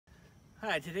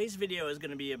Hi, today's video is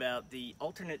going to be about the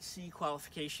alternate C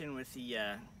qualification with the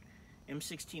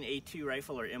M16A2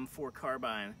 rifle or M4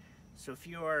 carbine. So if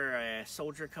you are a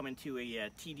soldier coming to a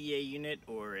TDA unit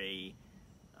or a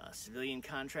civilian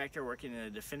contractor working in a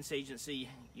defense agency,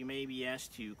 you may be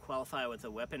asked to qualify with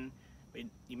a weapon, but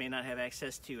you may not have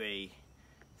access to a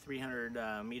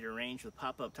 300 meter range with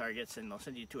pop-up targets, and they'll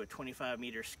send you to a 25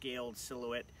 meter scaled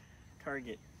silhouette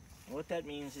target. And what that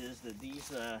means is that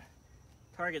these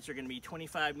targets are going to be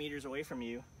 25 meters away from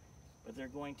you, but they're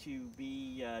going to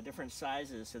be different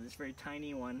sizes. So this very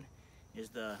tiny one is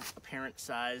the apparent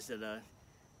size that a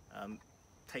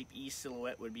type E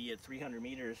silhouette would be at 300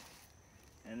 meters.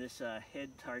 And this head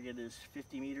target is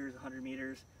 50 meters, 100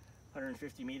 meters,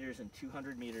 150 meters, and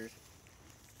 200 meters.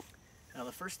 Now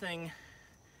the first thing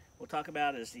we'll talk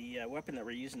about is the weapon that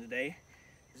we're using today.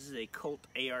 This is a Colt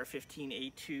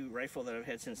AR-15A2 rifle that I've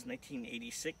had since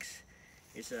 1986.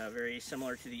 It's very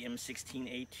similar to the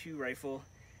M16A2 rifle.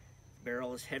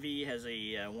 Barrel is heavy, has a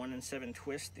 1-in-7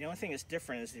 twist. The only thing that's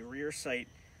different is the rear sight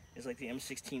is like the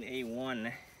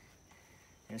M16A1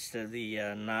 instead of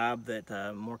the knob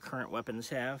that more current weapons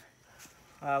have.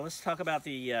 Let's talk about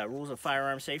the rules of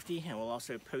firearm safety, and we'll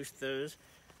also post those.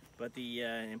 But the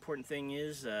important thing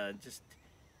is just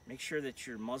make sure that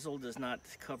your muzzle does not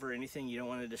cover anything you don't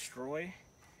want to destroy.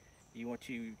 You want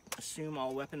to assume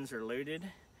all weapons are loaded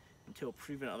until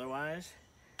proven otherwise.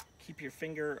 Keep your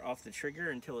finger off the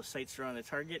trigger until the sights are on the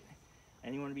target,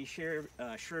 and you want to be sure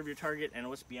of your target and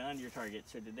what's beyond your target.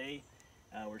 So today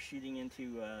we're shooting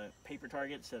into paper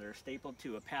targets that are stapled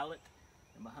to a pallet,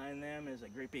 and behind them is a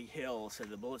great big hill, so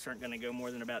the bullets aren't going to go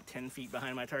more than about 10 feet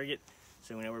behind my target,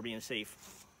 so we know we're being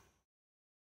safe.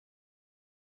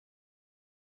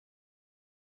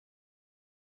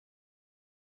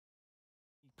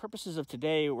 The purposes of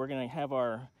today, we're going to have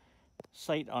our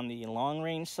sight on the long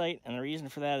range sight, and the reason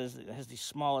for that is that it has the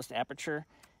smallest aperture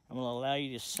and will allow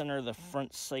you to center the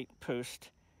front sight post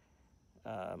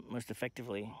most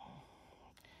effectively.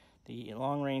 The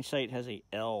long range sight has a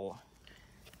L.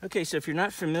 Okay, so if you're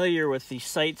not familiar with the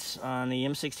sights on the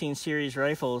M16 series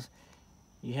rifles,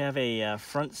 you have a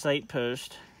front sight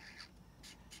post,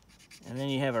 and then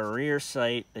you have a rear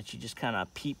sight that you just kind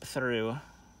of peep through.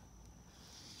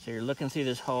 So you're looking through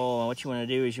this hole, and what you want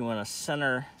to do is you want to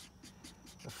center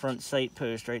the front sight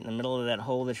post right in the middle of that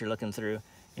hole that you're looking through,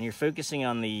 and you're focusing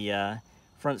on the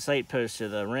front sight post, so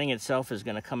the ring itself is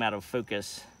going to come out of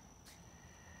focus.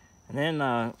 And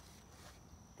then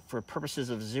for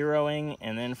purposes of zeroing,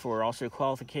 and then for also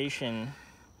qualification,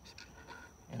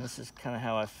 and this is kind of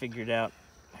how I figured out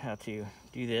how to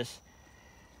do this,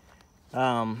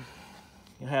 you'll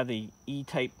have the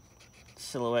E-type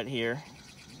silhouette here.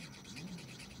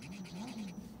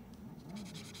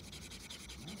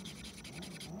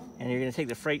 And you're going to take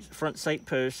the front sight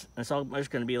post, and it's almost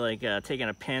going to be like taking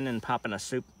a pen and popping a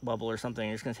soap bubble or something.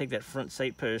 You're just going to take that front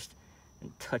sight post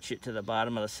and touch it to the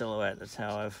bottom of the silhouette. That's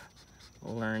how I've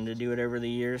learned to do it over the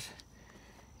years.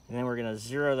 And then we're going to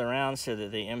zero the rounds so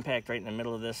that they impact right in the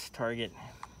middle of this target.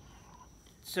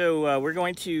 So we're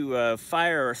going to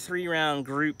fire a 3-round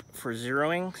group for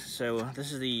zeroing. So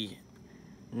this is the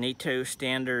NATO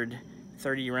standard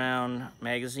 30-round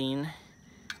magazine,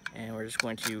 and we're just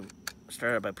going to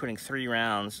start out by putting 3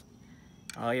 rounds.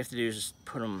 All you have to do is just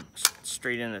put them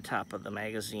straight in the top of the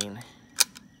magazine.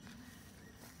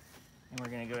 And we're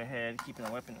going to go ahead, keeping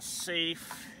the weapon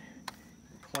safe,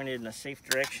 pointed in a safe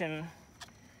direction,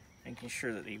 making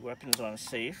sure that the weapon's on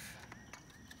safe.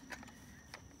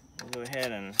 We'll go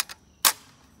ahead and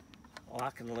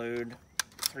lock and load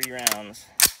 3 rounds.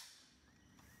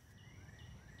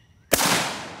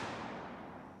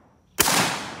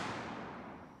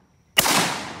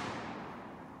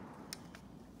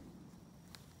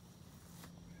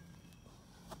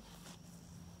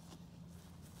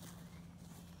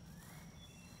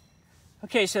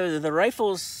 Okay, so the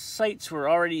rifle's sights were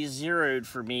already zeroed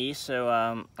for me, so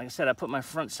like I said, I put my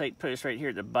front sight post right here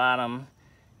at the bottom,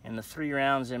 and the 3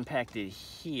 rounds impacted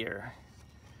here.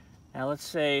 Now let's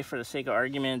say, for the sake of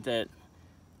argument, that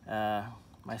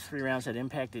my 3 rounds had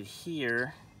impacted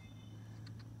here.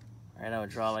 Right, I would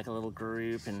draw like a little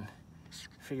group and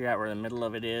figure out where the middle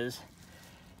of it is.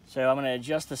 So I'm going to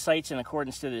adjust the sights in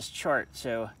accordance to this chart.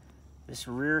 So this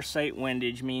rear sight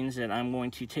windage means that I'm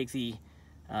going to take the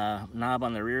knob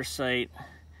on the rear sight,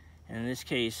 and in this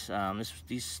case,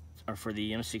 these are for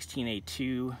the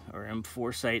M16A2 or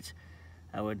M4 sights.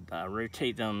 I would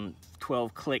rotate them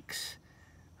 12 clicks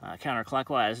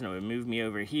counterclockwise, and it would move me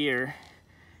over here.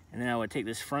 And then I would take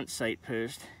this front sight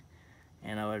post,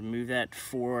 and I would move that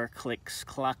 4 clicks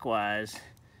clockwise,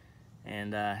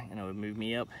 and it would move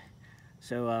me up.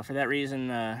 So for that reason,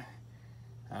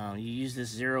 You use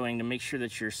this zeroing to make sure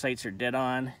that your sights are dead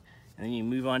on, and then you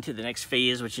move on to the next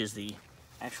phase, which is the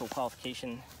actual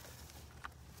qualification.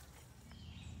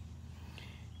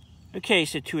 Okay,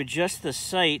 so to adjust the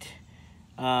sight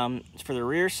for the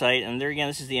rear sight, and there again,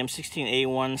 this is the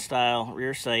M16A1 style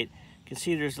rear sight. You can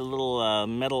see there's a little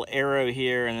metal arrow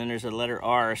here, and then there's a letter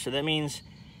R. So that means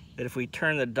that if we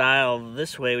turn the dial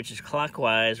this way, which is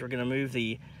clockwise, we're going to move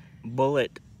the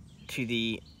bullet to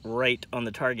the right on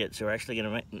the target. So we're actually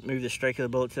going to move the strike of the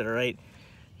bullet to the right.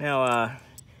 Now,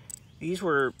 these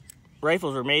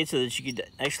rifles were made so that you could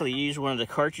actually use one of the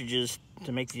cartridges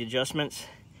to make the adjustments.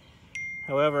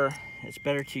 However, it's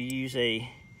better to use a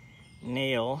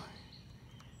nail,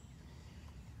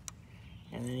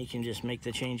 and then you can just make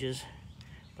the changes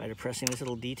by depressing this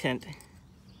little detent.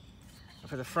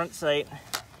 For the front sight,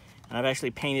 I've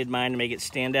actually painted mine to make it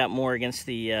stand out more against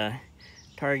the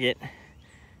target.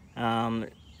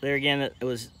 There again, it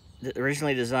was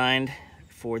originally designed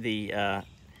for the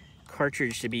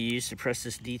cartridge to be used to press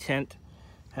this detent.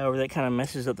 However, that kind of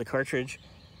messes up the cartridge.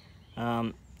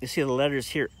 You see the letters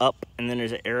here up, and then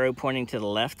there's an arrow pointing to the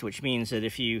left, which means that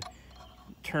if you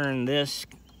turn this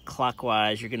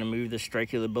clockwise, you're going to move the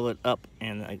strike of the bullet up,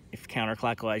 and if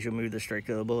counterclockwise, you'll move the strike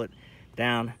of the bullet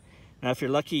down. Now, if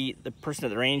you're lucky, the person at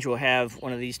the range will have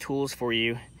one of these tools for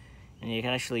you, and you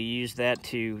can actually use that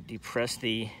to depress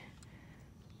the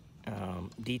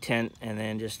detent, and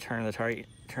then just turn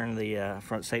the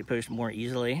front sight post more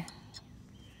easily.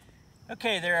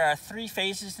 Okay, there are 3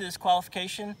 phases to this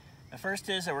qualification. The first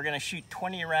is that we're going to shoot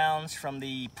 20 rounds from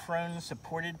the prone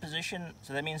supported position.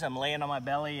 So that means I'm laying on my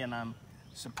belly and I'm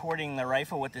supporting the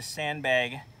rifle with this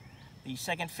sandbag. The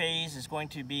second phase is going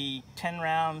to be 10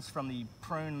 rounds from the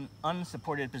prone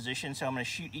unsupported position. So I'm going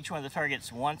to shoot each one of the targets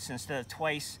once instead of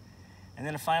twice. And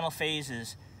then the final phase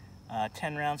is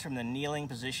 10 rounds from the kneeling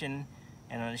position.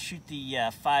 And I'm going to shoot the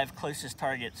 5 closest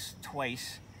targets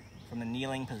twice from the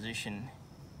kneeling position.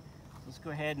 Let's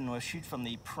go ahead and we'll shoot from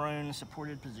the prone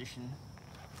supported position.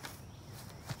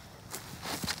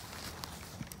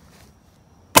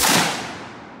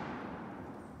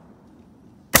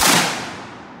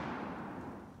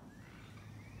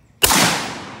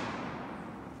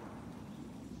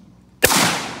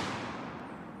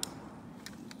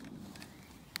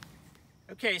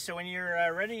 Okay, so when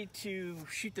you're ready to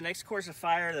shoot the next course of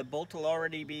fire, the bolt will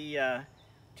already be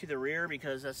to the rear,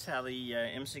 because that's how the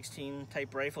M16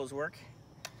 type rifles work.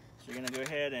 So you're going to go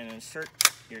ahead and insert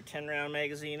your 10-round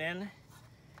magazine in,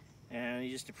 and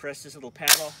you just depress this little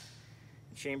paddle,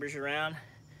 it chambers around,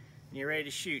 and you're ready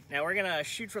to shoot. Now we're going to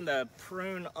shoot from the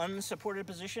prone unsupported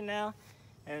position now,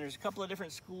 and there's a couple of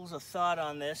different schools of thought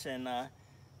on this, and I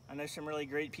know some really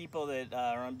great people that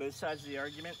are on both sides of the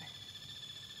argument.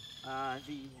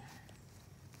 The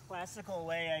classical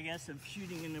way, I guess, of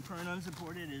shooting in the prone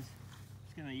unsupported is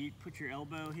just going to put your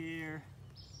elbow here,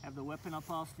 have the weapon up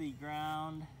off the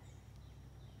ground,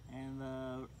 and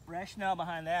the rationale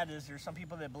behind that is there's some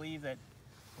people that believe that,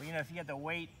 well, you know, if you get the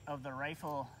weight of the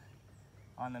rifle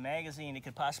on the magazine, it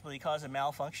could possibly cause a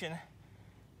malfunction.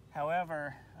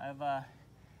 However, I've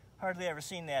hardly ever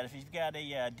seen that. If you've got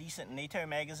a decent NATO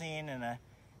magazine and a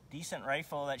decent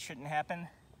rifle, that shouldn't happen.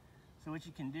 So what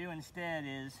you can do instead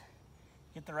is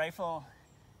get the rifle,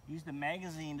 use the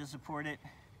magazine to support it,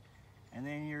 and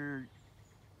then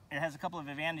it has a couple of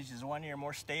advantages. One, you're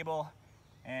more stable,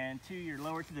 and 2, you're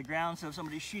lower to the ground, so if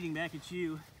somebody's shooting back at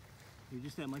you, you're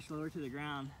just that much lower to the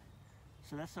ground.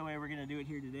 So that's the way we're going to do it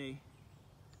here today.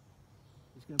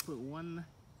 Just going to put 1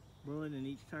 bullet in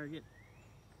each target.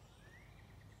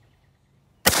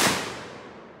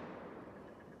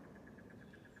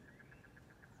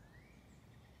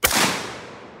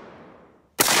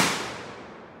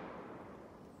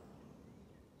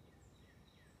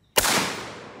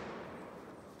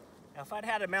 Now, if I'd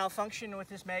had a malfunction with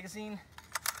this magazine,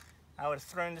 I would have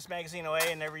thrown this magazine away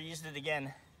and never used it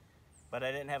again, but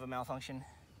I didn't have a malfunction.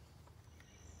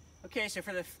 Okay, so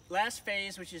for the last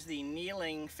phase, which is the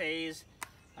kneeling phase,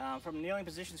 from the kneeling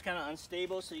position is kind of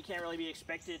unstable, so you can't really be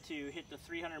expected to hit the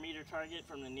 300-meter target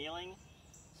from the kneeling.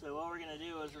 So what we're going to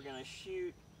do is we're going to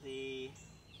shoot the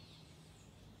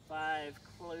 5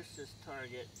 closest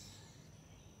targets.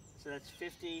 So that's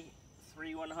 50,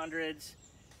 3 100s,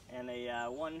 and a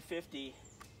 150.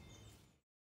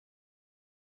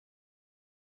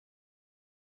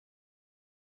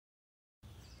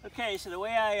 Okay, so the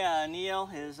way I kneel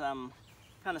is I'm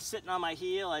kind of sitting on my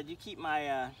heel. I do keep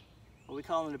my what we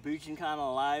call in the Bujinkan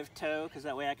a live toe, because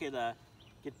that way I could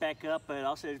get back up, but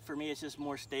also for me it's just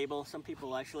more stable. Some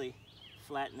people actually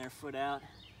flatten their foot out.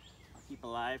 I'll keep a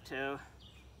live toe.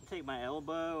 I'll take my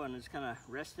elbow and just kind of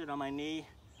rest it on my knee,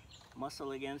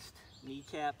 muscle against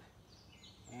kneecap,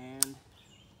 and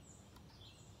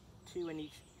 2 in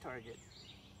each target.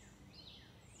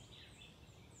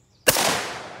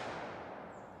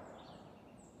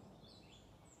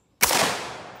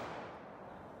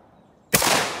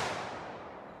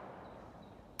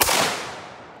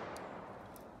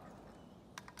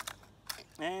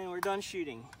 And we're done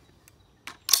shooting.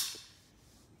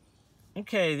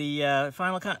 Okay, the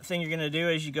final thing you're going to do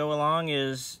as you go along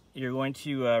is you're going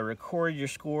to record your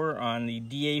score on the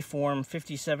DA Form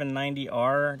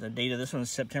 5790R. The date of this one is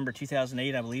September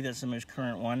 2008. I believe that's the most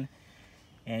current one.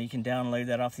 And you can download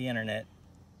that off the internet.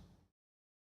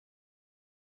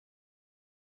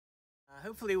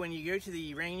 Hopefully when you go to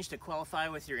the range to qualify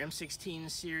with your M16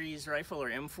 series rifle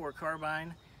or M4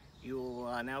 carbine, you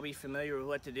will now be familiar with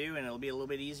what to do, and it'll be a little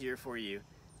bit easier for you.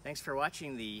 Thanks for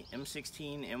watching the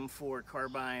M16 M4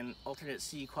 carbine alternate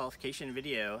C qualification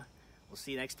video. We'll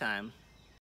see you next time.